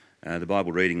The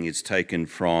Bible reading is taken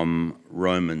from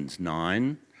Romans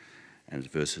 9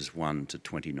 and verses 1 to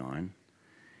 29,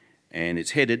 and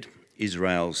it's headed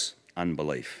Israel's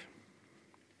unbelief.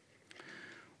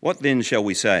 What then shall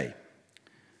we say?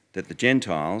 That the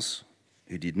Gentiles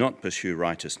who did not pursue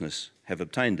righteousness have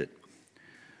obtained it,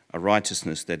 a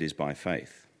righteousness that is by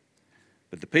faith.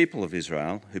 But the people of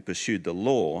Israel who pursued the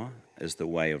law as the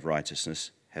way of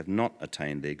righteousness have not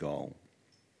attained their goal.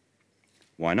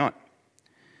 Why not?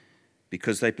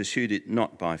 Because they pursued it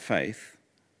not by faith,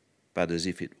 but as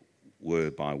if it were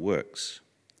by works.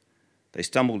 They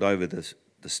stumbled over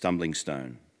the stumbling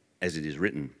stone, as it is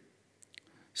written,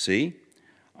 "See,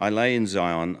 I lay in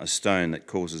Zion a stone that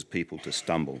causes people to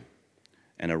stumble,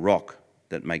 and a rock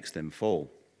that makes them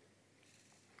fall.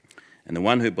 And the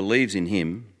one who believes in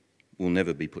him will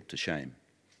never be put to shame."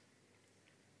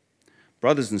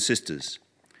 Brothers and sisters,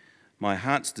 my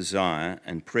heart's desire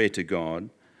and prayer to God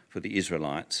for the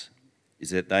Israelites is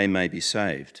that they may be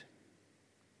saved.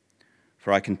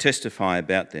 For I can testify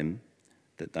about them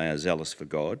that they are zealous for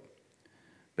God,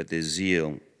 but their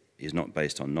zeal is not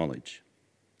based on knowledge,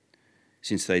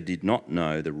 since they did not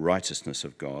know the righteousness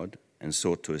of God and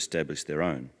sought to establish their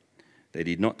own. They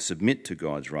did not submit to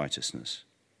God's righteousness.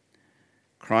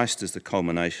 Christ is the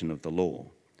culmination of the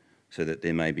law, so that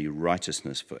there may be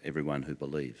righteousness for everyone who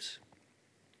believes.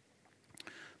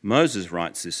 Moses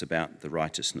writes this about the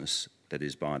righteousness that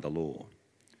is by the law.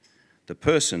 The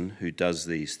person who does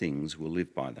these things will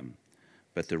live by them,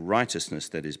 but the righteousness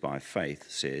that is by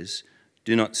faith says,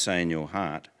 "Do not say in your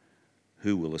heart,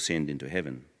 'Who will ascend into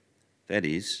heaven?' That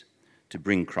is, to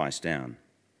bring Christ down,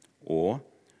 or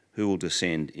 'Who will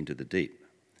descend into the deep?'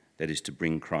 That is, to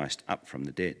bring Christ up from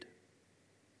the dead."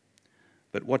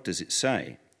 But what does it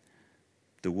say?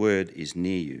 The word is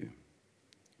near you.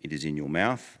 It is in your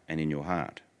mouth and in your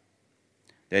heart.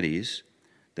 That is,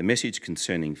 the message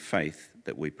concerning faith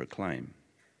that we proclaim.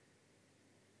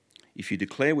 If you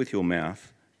declare with your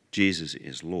mouth Jesus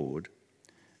is Lord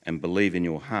and believe in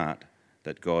your heart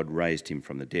that God raised him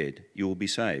from the dead, you will be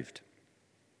saved.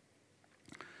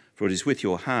 For it is with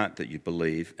your heart that you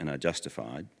believe and are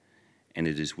justified, and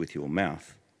it is with your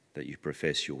mouth that you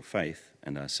profess your faith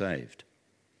and are saved.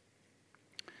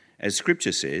 As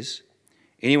Scripture says,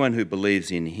 anyone who believes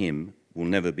in him will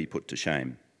never be put to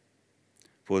shame.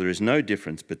 For there is no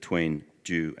difference between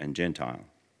Jew and Gentile.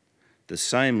 The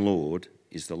same Lord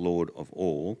is the Lord of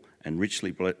all and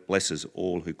richly blesses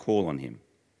all who call on him.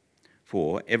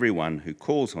 For everyone who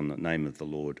calls on the name of the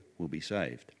Lord will be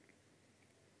saved.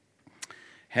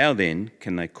 How then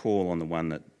can they call on the one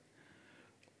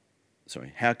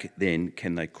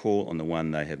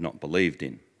they have not believed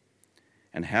in?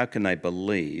 And how can they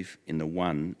believe in the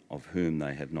one of whom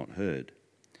they have not heard?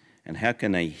 And how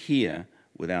can they hear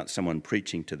without someone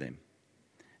preaching to them?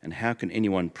 And how can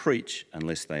anyone preach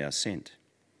unless they are sent?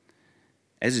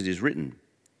 As it is written,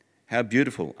 "How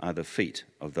beautiful are the feet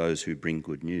of those who bring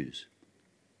good news."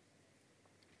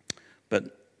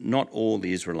 But not all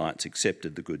the Israelites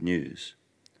accepted the good news.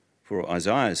 For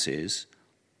Isaiah says,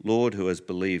 "Lord, who has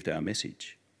believed our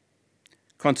message?"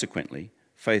 Consequently,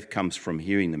 faith comes from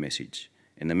hearing the message,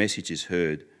 and the message is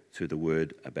heard through the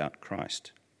word about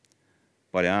Christ.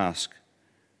 But I ask,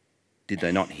 did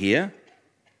they not hear?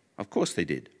 Of course they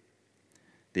did.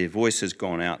 Their voice has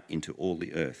gone out into all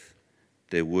the earth,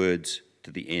 their words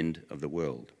to the ends of the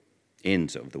world.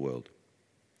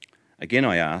 Again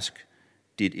I ask,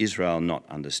 did Israel not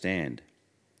understand?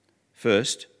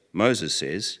 First, Moses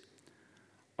says,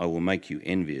 "I will make you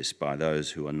envious by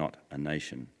those who are not a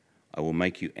nation. I will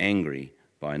make you angry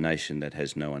by a nation that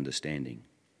has no understanding."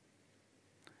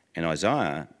 And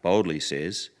Isaiah boldly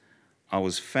says, "I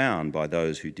was found by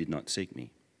those who did not seek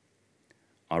me.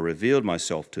 I revealed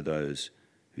myself to those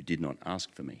who did not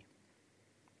ask for me."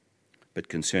 But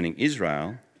concerning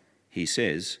Israel, he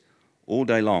says, "All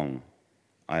day long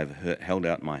I have held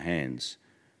out my hands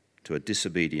to a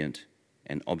disobedient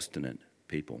and obstinate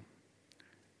people."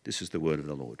 This is the word of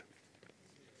the Lord.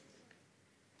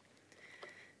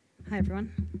 Hi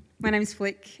everyone, my name's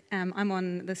Flick. I'm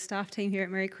on the staff team here at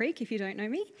Merri Creek, if you don't know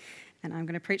me, and I'm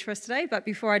going to preach for us today. But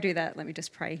before I do that, let me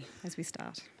just pray as we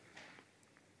start.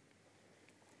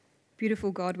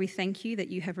 Beautiful God, we thank you that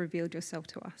you have revealed yourself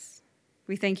to us.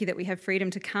 We thank you that we have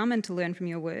freedom to come and to learn from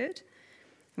your word.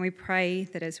 And we pray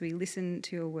that as we listen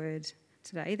to your word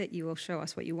today, that you will show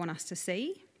us what you want us to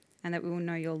see and that we will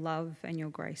know your love and your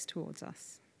grace towards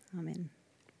us. Amen.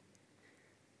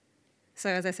 So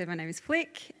as I said, my name is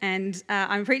Flick, and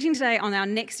I'm preaching today on our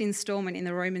next instalment in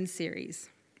the Romans series.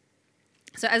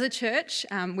 So as a church,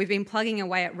 we've been plugging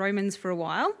away at Romans for a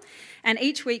while, and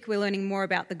each week we're learning more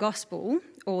about the gospel,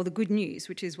 or the good news,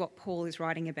 which is what Paul is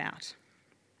writing about.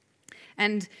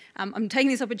 And I'm taking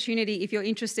this opportunity, if you're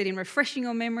interested in refreshing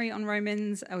your memory on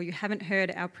Romans, or you haven't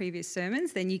heard our previous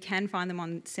sermons, then you can find them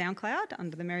on SoundCloud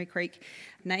under the Merry Creek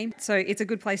name. So it's a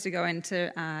good place to go and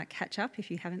to catch up if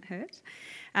you haven't heard.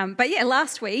 But yeah,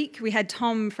 last week we had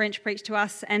Tom French preach to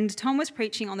us, and Tom was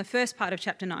preaching on the first part of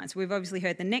chapter 9. So we've obviously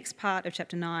heard the next part of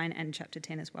chapter 9 and chapter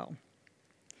 10 as well.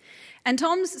 And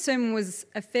Tom's sermon was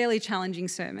a fairly challenging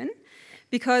sermon,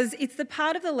 because it's the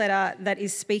part of the letter that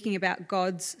is speaking about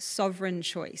God's sovereign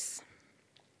choice.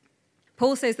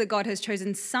 Paul says that God has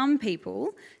chosen some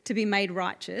people to be made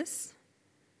righteous,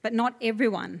 but not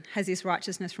everyone has this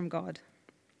righteousness from God.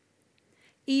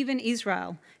 Even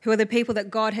Israel, who are the people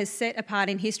that God has set apart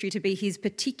in history to be his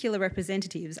particular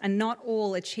representatives, are not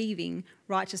all achieving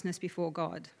righteousness before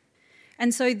God.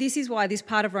 And so this is why this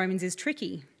part of Romans is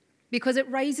tricky, because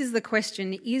it raises the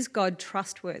question, is God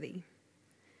trustworthy?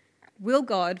 Will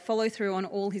God follow through on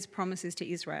all his promises to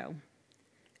Israel?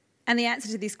 And the answer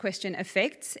to this question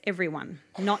affects everyone,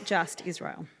 not just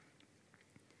Israel.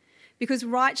 Because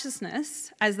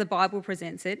righteousness, as the Bible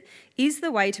presents it, is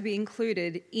the way to be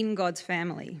included in God's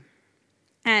family.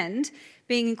 And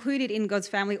being included in God's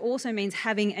family also means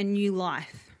having a new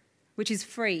life, which is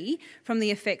free from the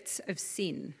effects of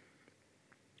sin.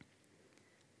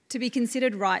 To be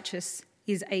considered righteous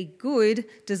is a good,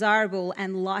 desirable,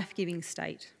 and life-giving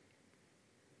state.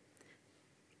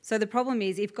 So the problem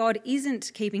is, if God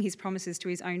isn't keeping his promises to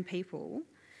his own people,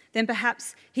 then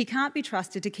perhaps he can't be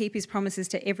trusted to keep his promises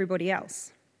to everybody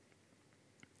else.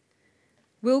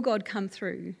 Will God come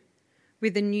through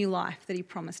with the new life that he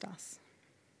promised us?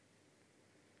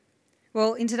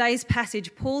 Well, in today's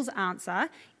passage, Paul's answer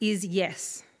is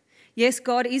yes. Yes,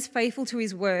 God is faithful to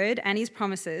his word and his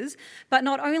promises, but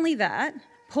not only that,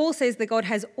 Paul says that God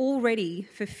has already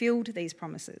fulfilled these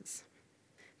promises.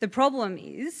 The problem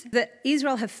is that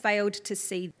Israel have failed to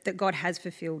see that God has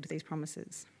fulfilled these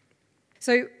promises.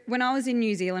 So when I was in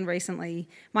New Zealand recently,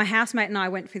 my housemate and I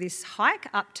went for this hike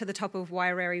up to the top of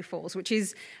Wairariri Falls, which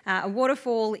is a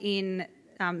waterfall in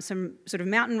some sort of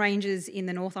mountain ranges in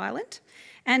the North Island.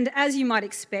 And as you might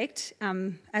expect,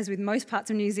 as with most parts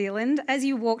of New Zealand, as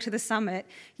you walk to the summit,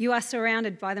 you are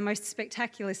surrounded by the most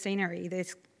spectacular scenery.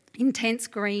 There's intense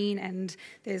green, and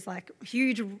there's like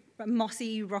huge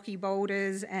mossy rocky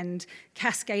boulders and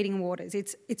cascading waters.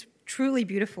 It's truly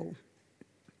beautiful.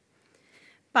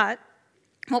 But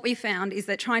what we found is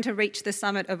that trying to reach the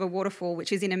summit of a waterfall,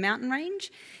 which is in a mountain range,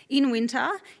 in winter,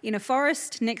 in a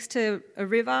forest next to a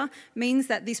river, means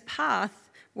that this path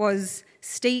was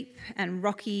steep and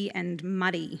rocky and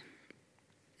muddy.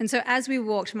 And so as we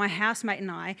walked, my housemate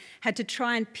and I had to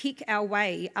try and pick our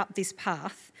way up this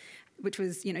path, which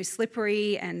was,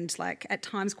 slippery and at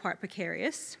times quite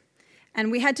precarious.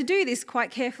 And we had to do this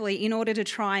quite carefully in order to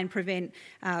try and prevent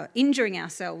injuring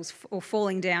ourselves or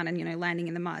falling down and, landing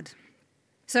in the mud.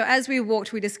 So as we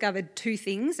walked, we discovered two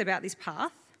things about this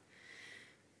path.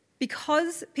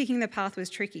 Because picking the path was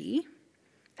tricky,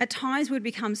 at times we'd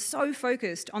become so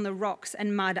focused on the rocks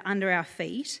and mud under our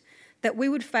feet that we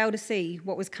would fail to see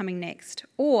what was coming next,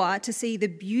 or to see the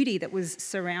beauty that was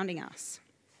surrounding us.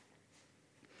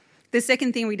 The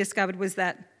second thing we discovered was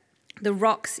that the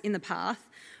rocks in the path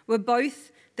were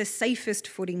both the safest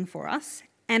footing for us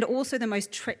and also the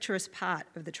most treacherous part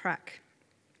of the track.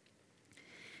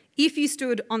 If you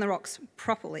stood on the rocks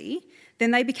properly,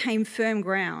 then they became firm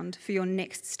ground for your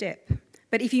next step.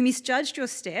 But if you misjudged your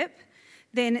step,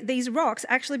 then these rocks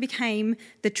actually became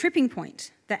the tripping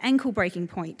point, the ankle breaking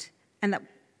point, and that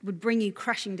would bring you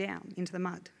crashing down into the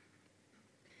mud.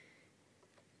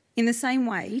 In the same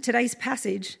way, today's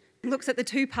passage looks at the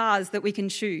two paths that we can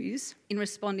choose in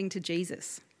responding to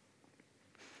Jesus.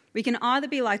 We can either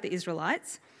be like the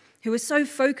Israelites, who were so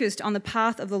focused on the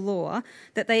path of the law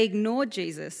that they ignored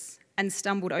Jesus and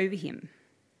stumbled over him.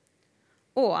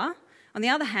 Or, on the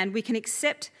other hand, we can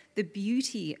accept the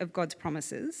beauty of God's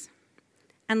promises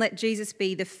and let Jesus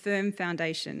be the firm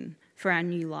foundation for our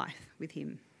new life with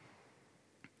him.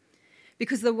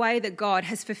 Because the way that God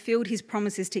has fulfilled his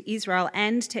promises to Israel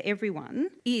and to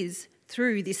everyone is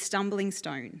through this stumbling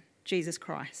stone, Jesus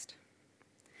Christ.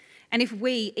 And if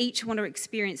we each want to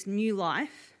experience new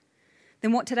life,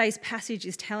 then what today's passage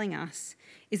is telling us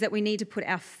is that we need to put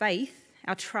our faith,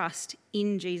 our trust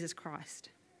in Jesus Christ.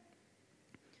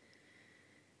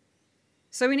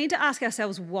 So we need to ask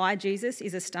ourselves why Jesus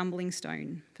is a stumbling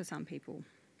stone for some people.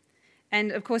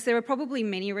 And of course, there are probably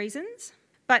many reasons,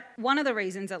 But one of the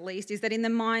reasons, at least, is that in the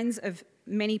minds of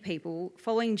many people,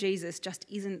 following Jesus just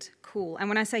isn't cool. And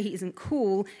when I say he isn't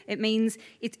cool, it means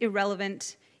it's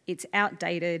irrelevant, it's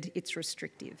outdated, it's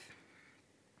restrictive.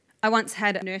 I once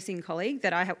had a nursing colleague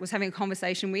that I was having a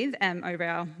conversation with over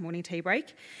our morning tea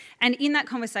break. And in that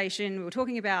conversation, we were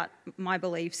talking about my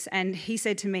beliefs, and he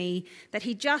said to me that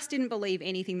he just didn't believe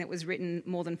anything that was written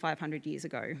more than 500 years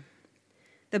ago.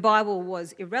 The Bible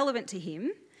was irrelevant to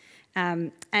him,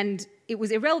 and it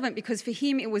was irrelevant because for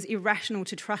him it was irrational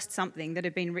to trust something that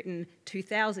had been written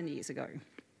 2,000 years ago.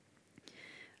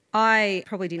 I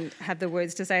probably didn't have the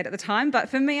words to say it at the time, but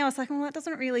for me I was like, well, that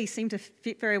doesn't really seem to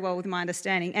fit very well with my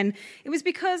understanding. And it was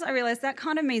because I realised that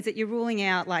kind of means that you're ruling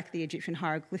out like the Egyptian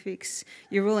hieroglyphics,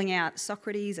 you're ruling out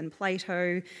Socrates and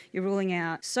Plato, you're ruling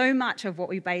out so much of what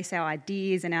we base our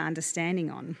ideas and our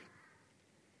understanding on.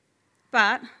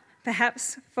 But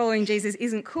perhaps following Jesus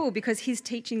isn't cool because his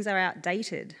teachings are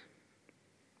outdated.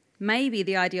 Maybe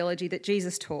the ideology that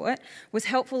Jesus taught was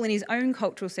helpful in his own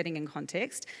cultural setting and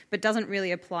context, but doesn't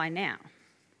really apply now.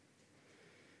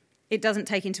 It doesn't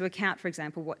take into account, for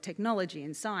example, what technology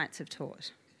and science have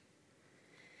taught.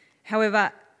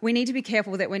 However, we need to be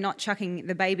careful that we're not chucking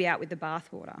the baby out with the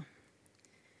bathwater.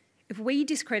 If we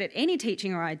discredit any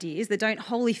teaching or ideas that don't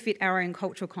wholly fit our own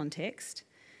cultural context,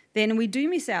 then we do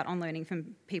miss out on learning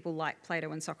from people like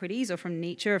Plato and Socrates, or from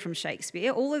Nietzsche or from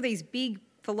Shakespeare. All of these big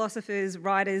philosophers,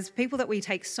 writers, people that we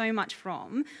take so much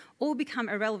from, all become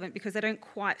irrelevant because they don't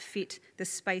quite fit the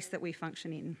space that we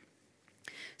function in.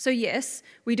 So yes,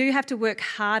 we do have to work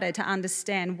harder to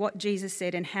understand what Jesus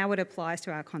said and how it applies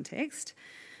to our context.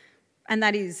 And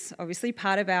that is obviously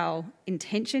part of our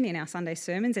intention in our Sunday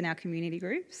sermons and our community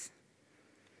groups.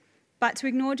 But to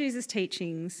ignore Jesus'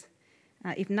 teachings,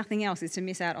 if nothing else, is to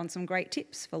miss out on some great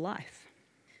tips for life.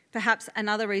 Perhaps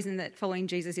another reason that following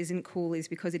Jesus isn't cool is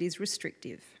because it is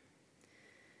restrictive.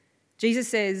 Jesus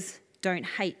says, don't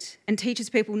hate, and teaches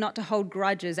people not to hold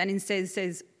grudges, and instead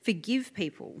says, forgive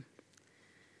people.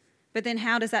 But then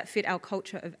how does that fit our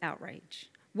culture of outrage?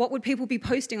 What would people be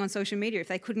posting on social media if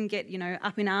they couldn't get,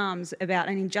 up in arms about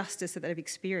an injustice that they've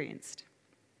experienced?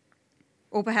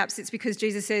 Or perhaps it's because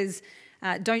Jesus says,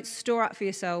 don't store up for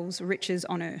yourselves riches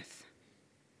on earth.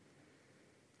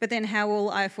 But then how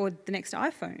will I afford the next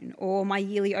iPhone, or my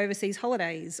yearly overseas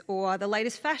holidays, or the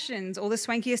latest fashions, or the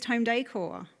swankiest home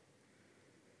decor?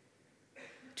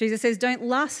 Jesus says, don't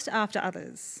lust after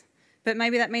others. But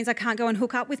maybe that means I can't go and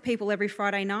hook up with people every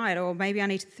Friday night, or maybe I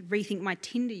need to rethink my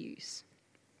Tinder use.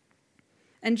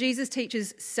 And Jesus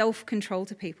teaches self-control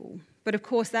to people. But of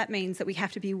course that means that we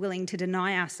have to be willing to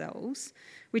deny ourselves,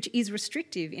 which is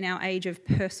restrictive in our age of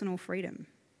personal freedom.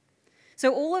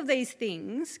 So all of these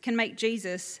things can make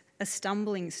Jesus a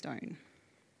stumbling stone.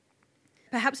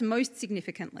 Perhaps most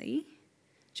significantly,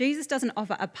 Jesus doesn't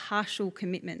offer a partial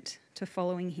commitment to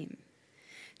following him.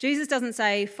 Jesus doesn't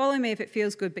say, follow me if it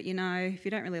feels good, but if you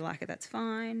don't really like it, that's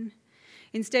fine.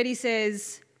 Instead, he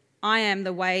says, I am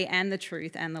the way and the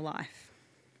truth and the life.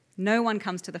 No one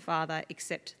comes to the Father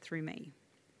except through me.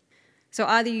 So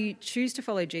either you choose to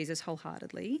follow Jesus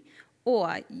wholeheartedly,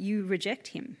 or you reject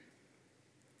him.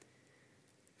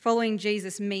 Following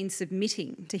Jesus means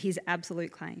submitting to his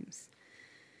absolute claims.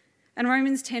 And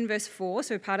Romans 10 verse 4,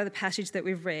 so part of the passage that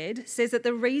we've read, says that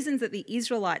the reasons that the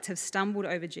Israelites have stumbled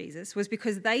over Jesus was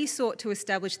because they sought to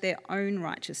establish their own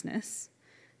righteousness.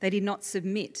 They did not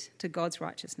submit to God's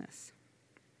righteousness.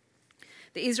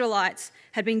 The Israelites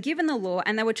had been given the law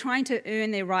and they were trying to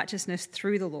earn their righteousness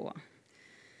through the law.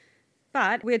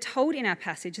 But we're told in our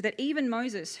passage that even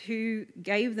Moses, who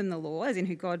gave them the law, as in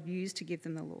who God used to give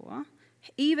them the law,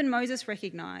 even Moses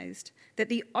recognised that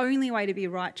the only way to be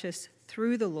righteous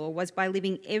through the law was by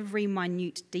living every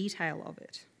minute detail of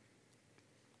it.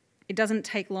 It doesn't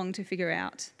take long to figure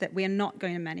out that we are not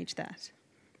going to manage that.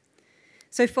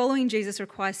 So following Jesus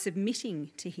requires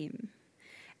submitting to him.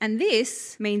 And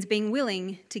this means being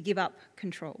willing to give up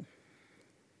control.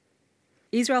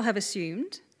 Israel have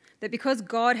assumed that because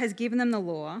God has given them the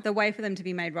law, the way for them to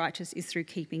be made righteous is through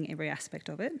keeping every aspect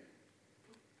of it.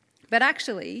 But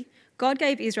actually, God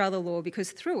gave Israel the law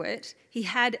because through it, he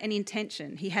had an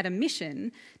intention, he had a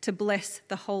mission to bless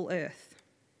the whole earth.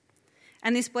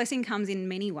 And this blessing comes in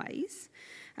many ways.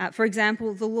 For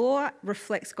example, the law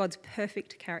reflects God's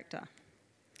perfect character.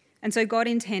 And so God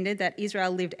intended that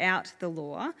Israel lived out the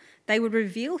law. They would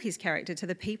reveal his character to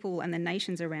the people and the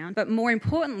nations around. But more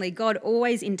importantly, God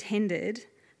always intended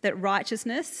that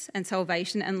righteousness and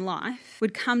salvation and life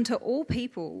would come to all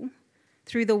people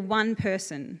through the one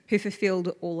person who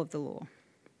fulfilled all of the law.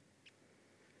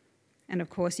 And of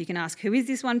course, you can ask, who is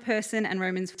this one person? And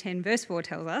Romans 10 verse 4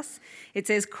 tells us, it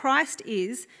says, Christ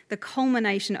is the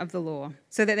culmination of the law,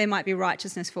 so that there might be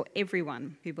righteousness for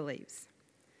everyone who believes.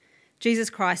 Jesus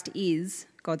Christ is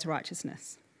God's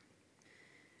righteousness.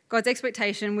 God's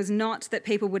expectation was not that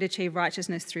people would achieve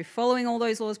righteousness through following all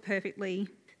those laws perfectly.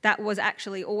 That was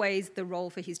actually always the role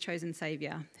for his chosen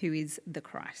saviour, who is the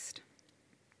Christ.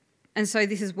 And so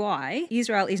this is why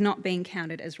Israel is not being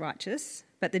counted as righteous,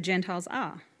 but the Gentiles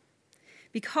are.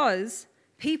 Because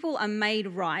people are made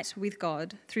right with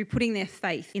God through putting their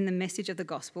faith in the message of the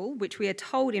gospel, which we are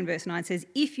told in verse 9 says,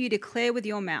 if you declare with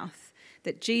your mouth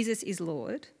that Jesus is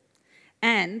Lord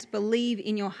and believe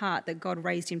in your heart that God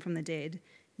raised him from the dead,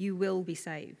 you will be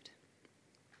saved.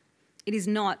 It is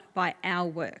not by our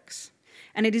works.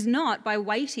 And it is not by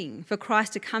waiting for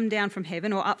Christ to come down from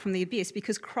heaven or up from the abyss,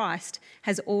 because Christ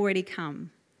has already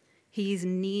come. He is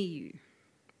near you.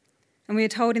 And we are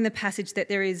told in the passage that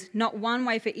there is not one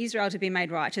way for Israel to be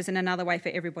made righteous and another way for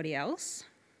everybody else.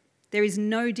 There is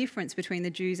no difference between the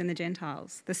Jews and the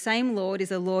Gentiles. The same Lord is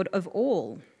the Lord of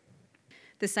all.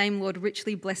 The same Lord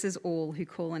richly blesses all who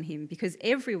call on him, because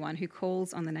everyone who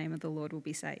calls on the name of the Lord will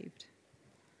be saved.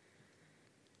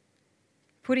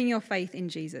 Putting your faith in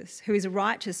Jesus, who is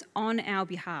righteous on our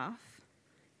behalf,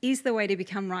 is the way to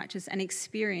become righteous and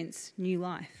experience new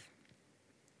life.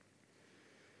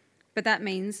 But that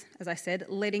means, as I said,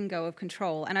 letting go of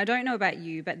control. And I don't know about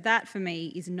you, but that for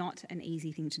me is not an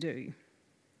easy thing to do.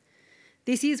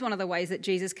 This is one of the ways that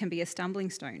Jesus can be a stumbling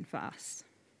stone for us.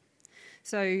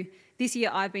 So this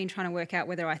year I've been trying to work out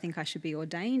whether I think I should be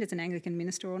ordained as an Anglican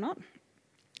minister or not.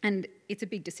 And it's a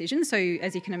big decision, so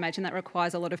as you can imagine, that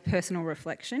requires a lot of personal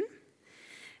reflection.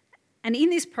 And in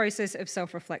this process of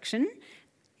self-reflection,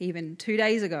 even 2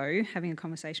 days ago, having a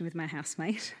conversation with my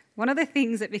housemate, one of the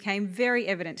things that became very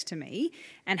evident to me,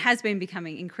 and has been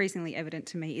becoming increasingly evident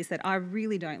to me, is that I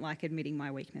really don't like admitting my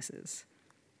weaknesses.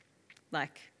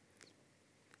 Like,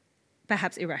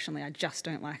 perhaps irrationally, I just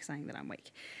don't like saying that I'm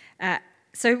weak.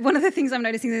 So one of the things I'm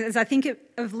noticing is I think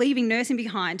of leaving nursing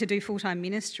behind to do full-time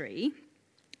ministry,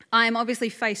 I'm obviously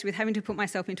faced with having to put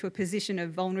myself into a position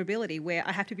of vulnerability where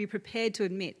I have to be prepared to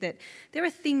admit that there are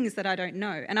things that I don't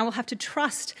know, and I will have to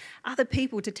trust other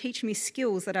people to teach me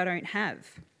skills that I don't have.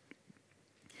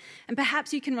 And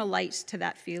perhaps you can relate to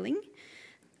that feeling.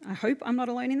 I hope I'm not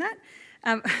alone in that.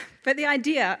 But the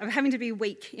idea of having to be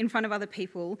weak in front of other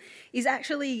people is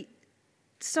actually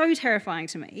so terrifying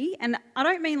to me. And I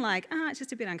don't mean like, it's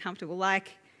just a bit uncomfortable,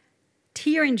 like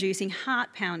tear-inducing,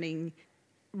 heart-pounding,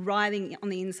 writhing on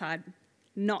the inside,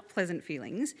 not pleasant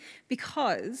feelings,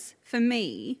 because for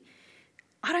me,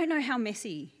 I don't know how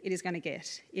messy it is going to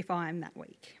get if I'm that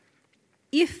weak.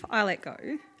 If I let go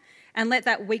and let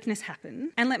that weakness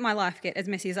happen and let my life get as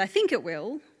messy as I think it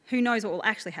will, who knows what will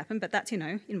actually happen, but that's,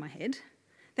 in my head,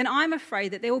 then I'm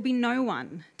afraid that there will be no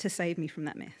one to save me from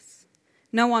that mess.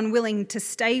 No one willing to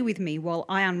stay with me while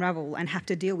I unravel and have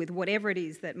to deal with whatever it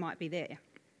is that might be there.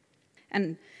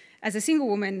 And as a single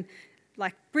woman,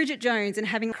 like Bridget Jones, and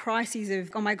having crises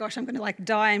of, oh my gosh, I'm going to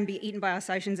die and be eaten by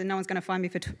Alsatians and no one's going to find me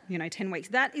for 10 weeks.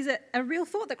 That is a real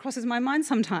thought that crosses my mind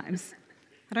sometimes.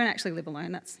 I don't actually live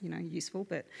alone, that's useful,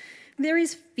 but there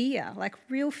is fear,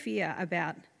 real fear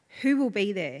about who will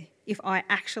be there if I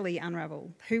actually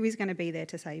unravel, who is going to be there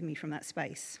to save me from that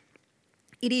space.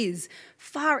 It is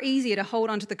far easier to hold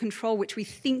on to the control which we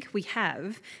think we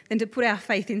have than to put our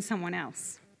faith in someone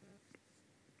else.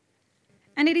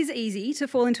 And it is easy to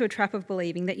fall into a trap of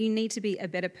believing that you need to be a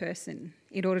better person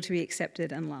in order to be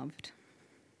accepted and loved.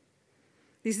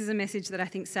 This is a message that I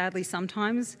think sadly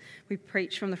sometimes we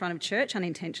preach from the front of church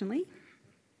unintentionally.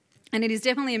 And it is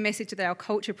definitely a message that our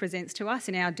culture presents to us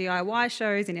in our DIY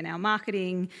shows and in our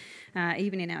marketing,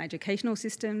 even in our educational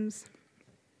systems.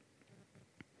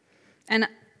 And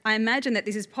I imagine that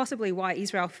this is possibly why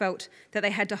Israel felt that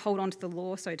they had to hold on to the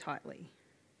law so tightly.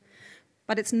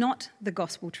 But it's not the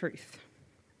gospel truth.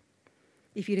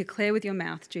 If you declare with your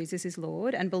mouth Jesus is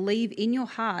Lord and believe in your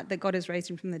heart that God has raised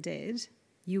him from the dead,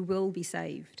 you will be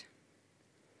saved.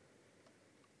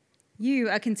 You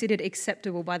are considered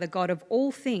acceptable by the God of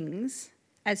all things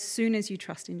as soon as you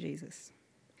trust in Jesus.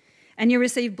 And you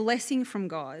receive blessing from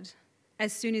God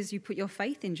as soon as you put your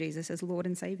faith in Jesus as Lord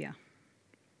and Saviour.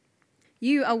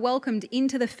 You are welcomed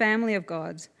into the family of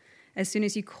God as soon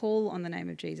as you call on the name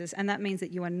of Jesus, and that means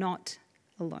that you are not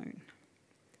alone.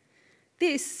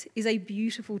 This is a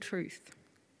beautiful truth.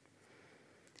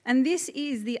 And this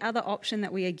is the other option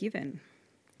that we are given,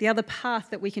 the other path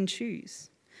that we can choose.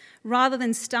 Rather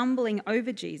than stumbling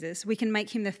over Jesus, we can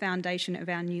make him the foundation of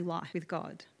our new life with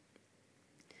God.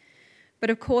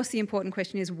 But of course, the important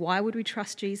question is, why would we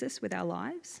trust Jesus with our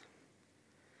lives?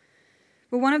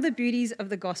 Well, one of the beauties of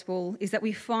the gospel is that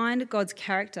we find God's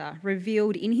character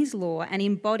revealed in his law and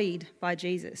embodied by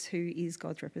Jesus, who is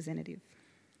God's representative.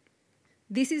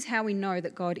 This is how we know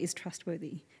that God is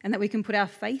trustworthy and that we can put our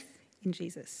faith in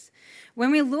Jesus.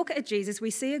 When we look at Jesus,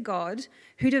 we see a God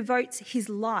who devotes his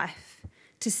life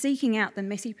to seeking out the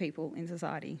messy people in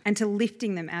society and to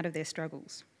lifting them out of their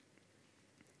struggles.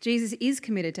 Jesus is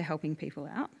committed to helping people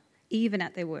out, even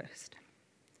at their worst.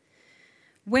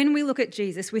 When we look at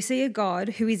Jesus, we see a God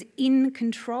who is in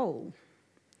control,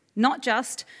 not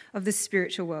just of the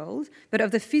spiritual world, but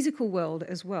of the physical world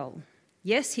as well.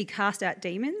 Yes, he cast out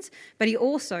demons, but he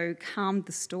also calmed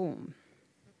the storm.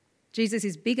 Jesus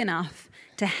is big enough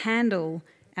to handle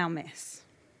our mess.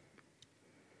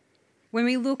 When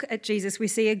we look at Jesus, we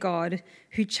see a God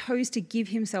who chose to give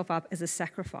himself up as a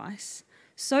sacrifice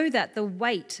so that the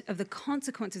weight of the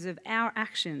consequences of our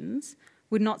actions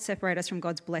would not separate us from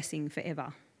God's blessing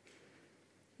forever.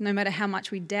 No matter how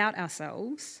much we doubt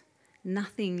ourselves,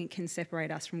 nothing can separate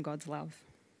us from God's love.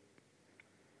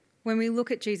 When we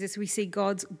look at Jesus, we see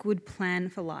God's good plan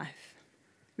for life.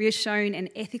 We are shown an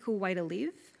ethical way to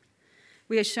live.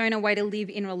 We are shown a way to live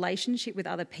in relationship with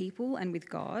other people and with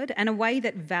God, and a way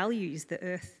that values the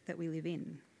earth that we live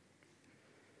in.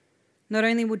 Not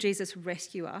only will Jesus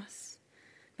rescue us,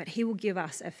 but he will give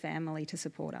us a family to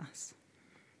support us.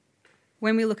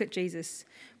 When we look at Jesus,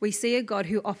 we see a God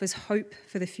who offers hope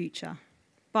for the future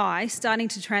by starting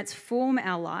to transform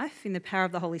our life in the power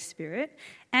of the Holy Spirit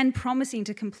and promising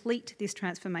to complete this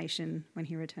transformation when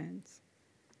he returns.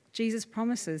 Jesus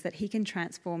promises that he can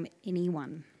transform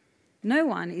anyone. No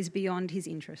one is beyond his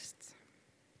interests.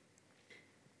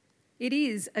 It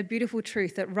is a beautiful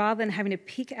truth that rather than having to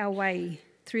pick our way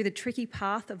through the tricky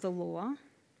path of the law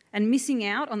and missing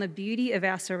out on the beauty of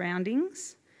our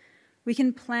surroundings, we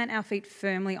can plant our feet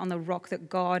firmly on the rock that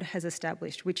God has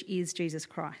established, which is Jesus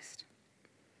Christ.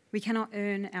 We cannot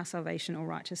earn our salvation or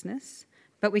righteousness,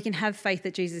 but we can have faith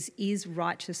that Jesus is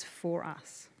righteous for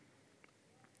us.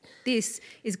 This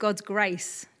is God's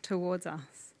grace towards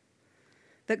us,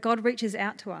 that God reaches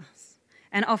out to us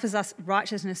and offers us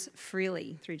righteousness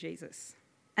freely through Jesus.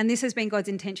 And this has been God's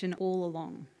intention all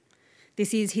along.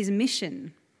 This is his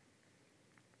mission.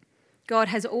 God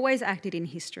has always acted in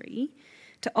history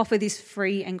to offer this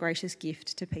free and gracious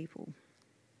gift to people.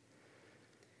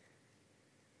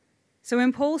 So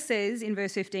when Paul says in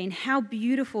verse 15, how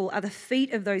beautiful are the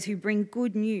feet of those who bring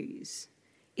good news,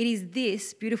 it is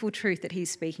this beautiful truth that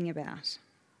he's speaking about.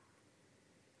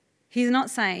 He's not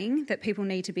saying that people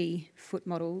need to be foot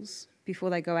models before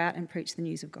they go out and preach the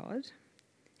news of God.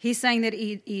 He's saying that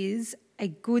it is a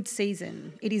good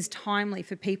season. It is timely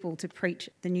for people to preach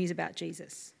the news about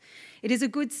Jesus. It is a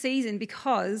good season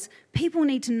because people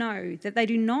need to know that they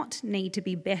do not need to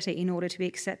be better in order to be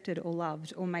accepted or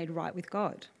loved or made right with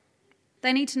God.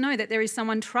 They need to know that there is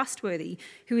someone trustworthy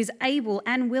who is able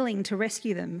and willing to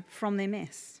rescue them from their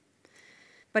mess.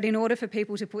 But in order for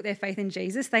people to put their faith in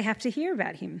Jesus, they have to hear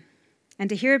about him. And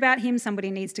to hear about him,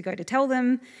 somebody needs to go to tell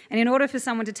them. And in order for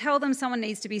someone to tell them, someone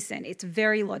needs to be sent. It's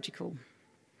very logical.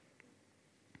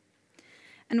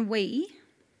 And we,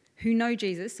 who know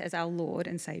Jesus as our Lord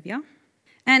and Saviour,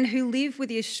 and who live with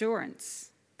the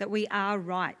assurance that we are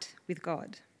right with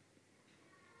God,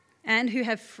 and who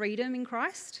have freedom in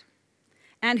Christ,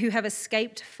 and who have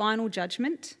escaped final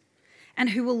judgment, and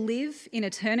who will live in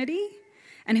eternity,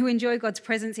 and who enjoy God's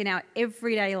presence in our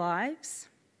everyday lives,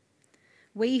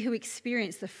 we who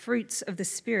experience the fruits of the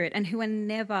Spirit and who are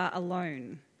never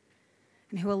alone,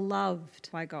 and who are loved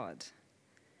by God,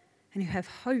 and who have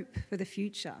hope for the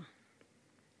future,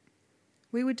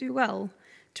 we would do well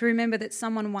to remember that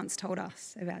someone once told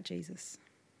us about Jesus.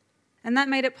 And that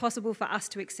made it possible for us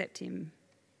to accept him.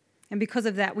 And because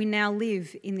of that, we now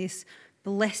live in this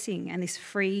blessing and this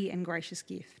free and gracious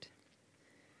gift.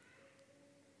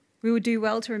 We would do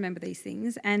well to remember these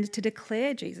things and to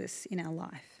declare Jesus in our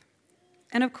life.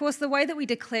 And of course, the way that we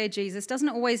declare Jesus doesn't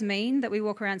always mean that we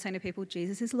walk around saying to people,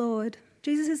 Jesus is Lord,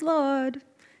 Jesus is Lord,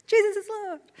 Jesus is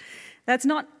Lord. That's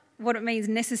not what it means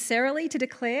necessarily to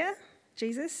declare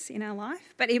Jesus in our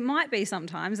life, but it might be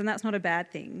sometimes, and that's not a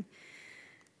bad thing.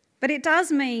 But it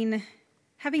does mean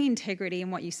having integrity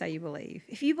in what you say you believe.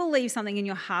 If you believe something in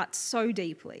your heart so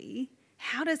deeply,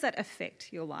 how does that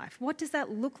affect your life? What does that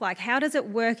look like? How does it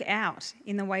work out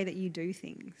in the way that you do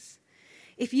things?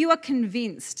 If you are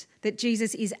convinced that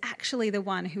Jesus is actually the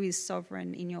one who is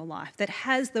sovereign in your life, that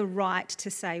has the right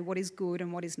to say what is good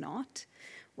and what is not,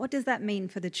 what does that mean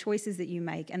for the choices that you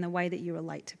make and the way that you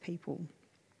relate to people?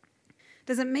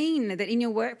 Does it mean that in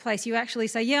your workplace you actually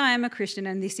say, yeah, I am a Christian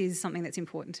and this is something that's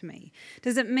important to me?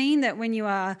 Does it mean that when you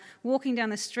are walking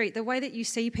down the street, the way that you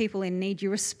see people in need, you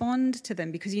respond to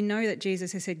them because you know that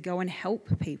Jesus has said, go and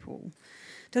help people?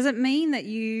 Does it mean that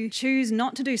you choose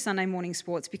not to do Sunday morning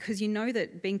sports because you know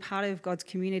that being part of God's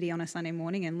community on a Sunday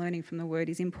morning and learning from the Word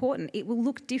is important? It will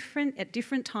look different at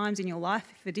different times in your life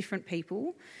for different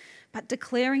people, but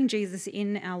declaring Jesus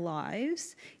in our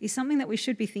lives is something that we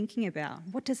should be thinking about.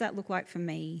 What does that look like for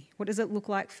me? What does it look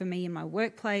like for me in my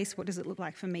workplace? What does it look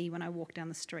like for me when I walk down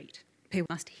the street? People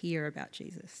must hear about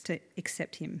Jesus to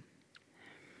accept him.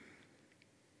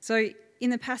 So in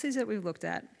the passage that we've looked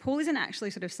at, Paul isn't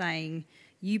actually sort of saying,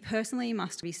 you personally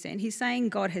must be sent. He's saying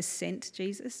God has sent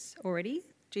Jesus already.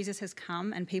 Jesus has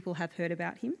come and people have heard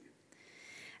about him.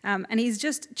 And he's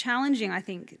just challenging, I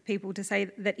think, people to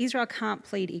say that Israel can't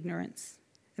plead ignorance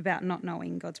about not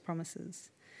knowing God's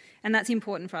promises. And that's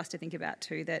important for us to think about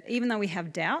too, that even though we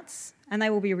have doubts, and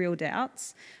they will be real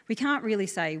doubts, we can't really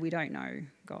say we don't know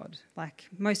God. Like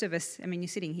most of us, I mean, you're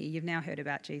sitting here, you've now heard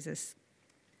about Jesus.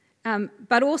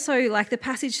 But also, like the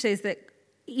passage says that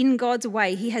in God's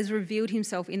way, he has revealed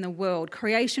himself in the world.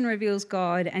 Creation reveals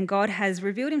God, and God has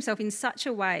revealed himself in such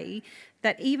a way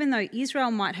that even though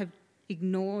Israel might have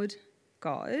ignored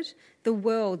God, the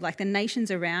world, like the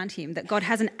nations around him that God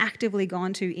hasn't actively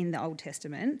gone to in the Old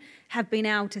Testament, have been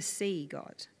able to see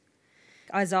God.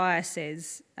 Isaiah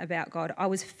says about God, I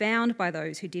was found by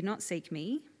those who did not seek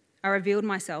me. I revealed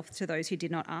myself to those who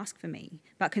did not ask for me.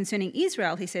 But concerning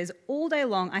Israel, he says, all day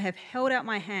long I have held out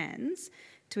my hands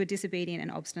to a disobedient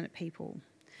and obstinate people.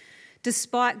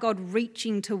 Despite God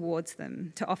reaching towards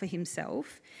them to offer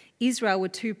himself, Israel were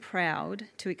too proud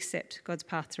to accept God's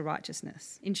path to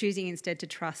righteousness, in choosing instead to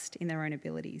trust in their own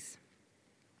abilities.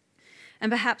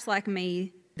 And perhaps like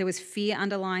me, there was fear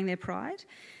underlying their pride,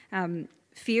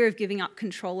 fear of giving up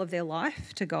control of their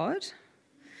life to God.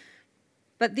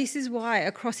 But this is why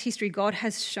across history God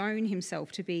has shown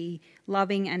himself to be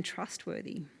loving and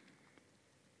trustworthy.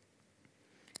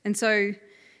 And so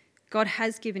God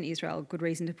has given Israel a good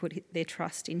reason to put their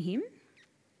trust in him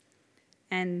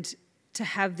and to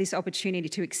have this opportunity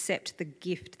to accept the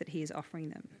gift that he is offering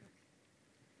them.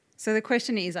 So the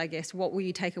question is, I guess, what will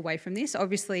you take away from this?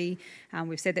 Obviously,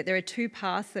 we've said that there are two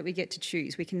paths that we get to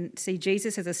choose. We can see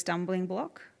Jesus as a stumbling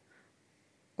block,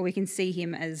 or we can see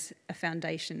him as a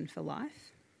foundation for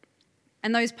life.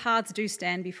 And those paths do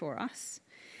stand before us.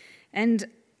 And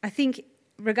I think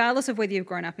regardless of whether you've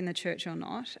grown up in the church or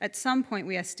not, at some point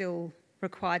we are still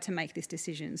required to make this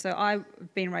decision. So I've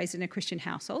been raised in a Christian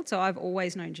household, so I've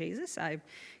always known Jesus. I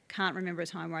can't remember a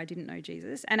time where I didn't know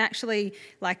Jesus. And actually,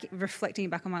 like reflecting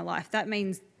back on my life, that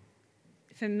means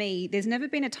for me, there's never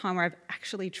been a time where I've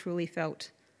actually truly felt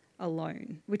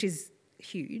alone, which is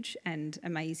huge and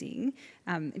amazing.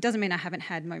 It doesn't mean I haven't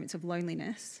had moments of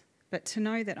loneliness, but to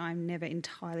know that I'm never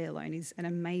entirely alone is an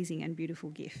amazing and beautiful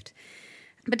gift.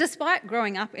 But despite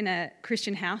growing up in a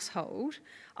Christian household,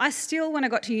 I still, when I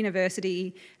got to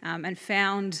university and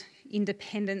found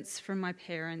independence from my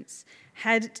parents,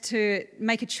 had to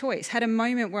make a choice, had a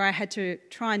moment where I had to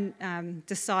try and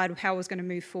decide how I was going to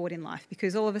move forward in life,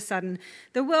 because all of a sudden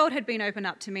the world had been opened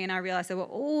up to me and I realised there were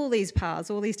all these paths,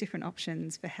 all these different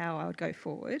options for how I would go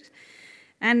forward.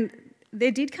 And there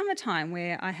did come a time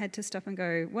where I had to stop and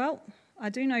go, well, I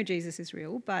do know Jesus is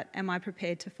real, but am I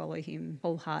prepared to follow him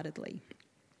wholeheartedly?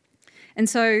 And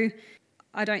so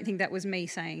I don't think that was me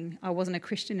saying I wasn't a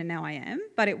Christian and now I am,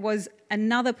 but it was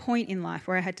another point in life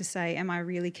where I had to say, am I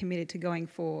really committed to going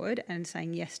forward and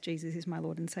saying, yes, Jesus is my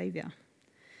Lord and Saviour?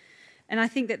 And I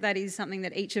think that that is something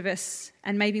that each of us,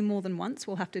 and maybe more than once,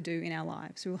 will have to do in our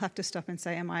lives. We'll have to stop and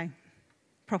say, am I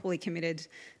properly committed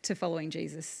to following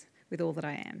Jesus with all that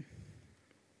I am?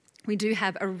 We do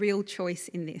have a real choice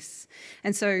in this.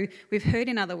 And so we've heard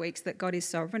in other weeks that God is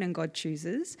sovereign and God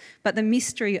chooses, but the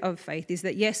mystery of faith is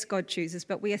that yes, God chooses,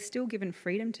 but we are still given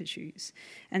freedom to choose.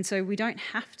 And so we don't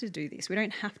have to do this. We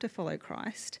don't have to follow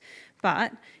Christ.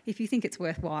 But if you think it's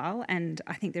worthwhile, and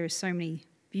I think there are so many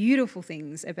beautiful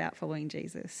things about following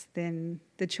Jesus, then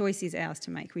the choice is ours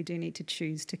to make. We do need to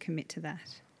choose to commit to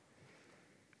that.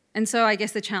 And so I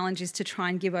guess the challenge is to try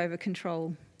and give over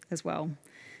control as well,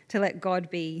 to let God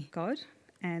be God,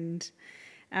 and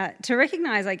to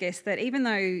recognise, I guess, that even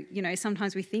though,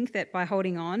 sometimes we think that by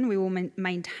holding on we will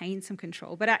maintain some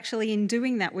control, but actually in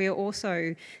doing that we are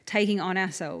also taking on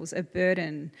ourselves a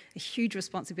burden, a huge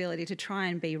responsibility to try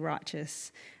and be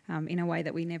righteous in a way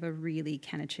that we never really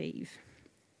can achieve.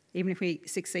 Even if we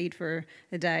succeed for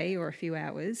a day or a few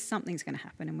hours, something's going to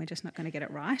happen and we're just not going to get it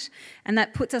right. And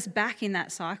that puts us back in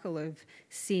that cycle of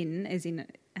sin, as in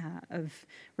of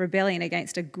rebellion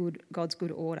against God's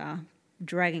good order,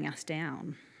 dragging us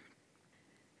down.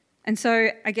 And so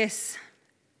I guess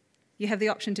you have the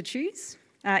option to choose.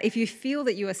 If you feel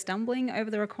that you are stumbling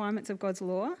over the requirements of God's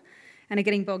law and are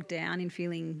getting bogged down in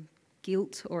feeling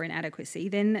guilt or inadequacy,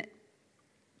 then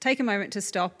take a moment to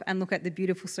stop and look at the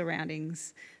beautiful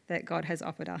surroundings that God has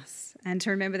offered us, and to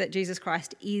remember that Jesus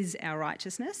Christ is our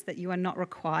righteousness, that you are not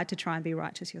required to try and be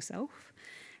righteous yourself.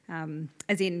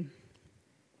 As in,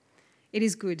 it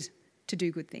is good to do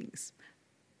good things,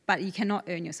 but you cannot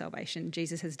earn your salvation.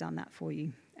 Jesus has done that for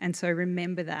you. And so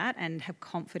remember that and have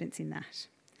confidence in that.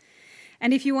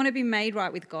 And if you want to be made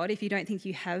right with God, if you don't think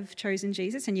you have chosen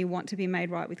Jesus and you want to be made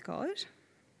right with God,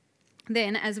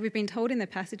 then, as we've been told in the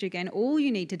passage again, all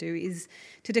you need to do is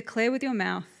to declare with your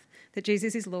mouth that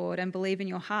Jesus is Lord and believe in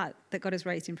your heart that God has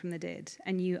raised him from the dead,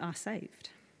 and you are saved.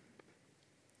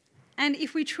 And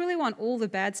if we truly want all the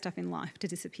bad stuff in life to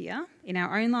disappear, in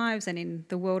our own lives and in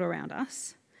the world around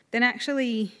us, then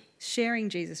actually sharing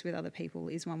Jesus with other people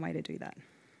is one way to do that.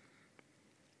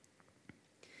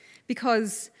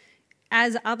 Because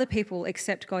as other people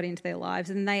accept God into their lives,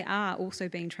 then they are also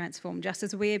being transformed, just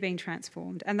as we are being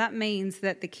transformed. And that means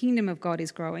that the kingdom of God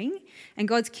is growing, and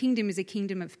God's kingdom is a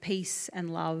kingdom of peace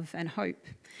and love and hope.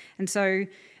 And so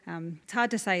it's hard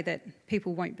to say that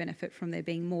people won't benefit from there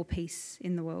being more peace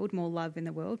in the world, more love in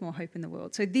the world, more hope in the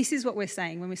world. So this is what we're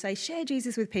saying when we say share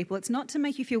Jesus with people. It's not to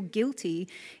make you feel guilty.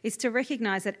 It's to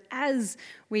recognise that as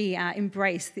we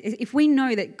embrace, if we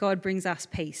know that God brings us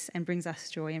peace and brings us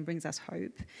joy and brings us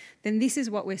hope, then this is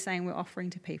what we're saying we're offering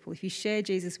to people. If you share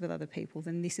Jesus with other people,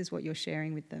 then this is what you're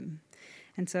sharing with them.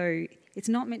 And so it's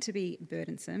not meant to be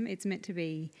burdensome. It's meant to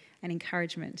be an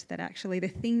encouragement that actually the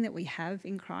thing that we have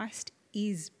in Christ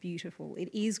is beautiful. It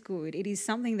is good. It is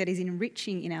something that is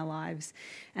enriching in our lives,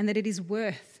 and that it is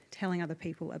worth telling other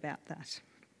people about that.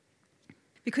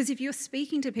 Because if you're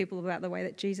speaking to people about the way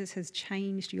that Jesus has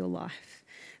changed your life,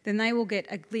 then they will get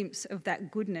a glimpse of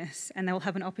that goodness, and they'll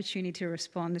have an opportunity to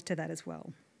respond to that as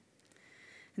well.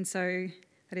 And so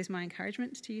that is my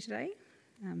encouragement to you today,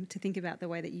 to think about the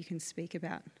way that you can speak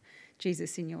about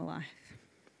Jesus in your life.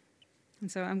 And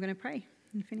so I'm going to pray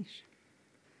and finish.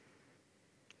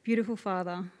 Beautiful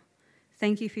Father,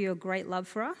 thank you for your great love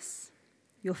for us,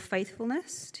 your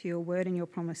faithfulness to your word and your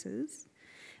promises,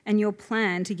 and your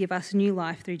plan to give us new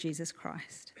life through Jesus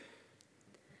Christ.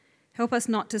 Help us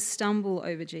not to stumble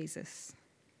over Jesus.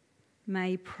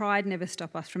 May pride never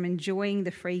stop us from enjoying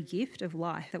the free gift of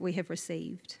life that we have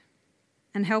received.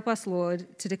 And help us,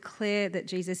 Lord, to declare that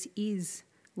Jesus is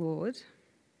Lord,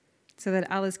 so that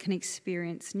others can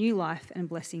experience new life and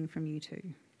blessing from you too.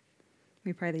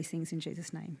 We pray these things in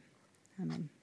Jesus' name. Amen.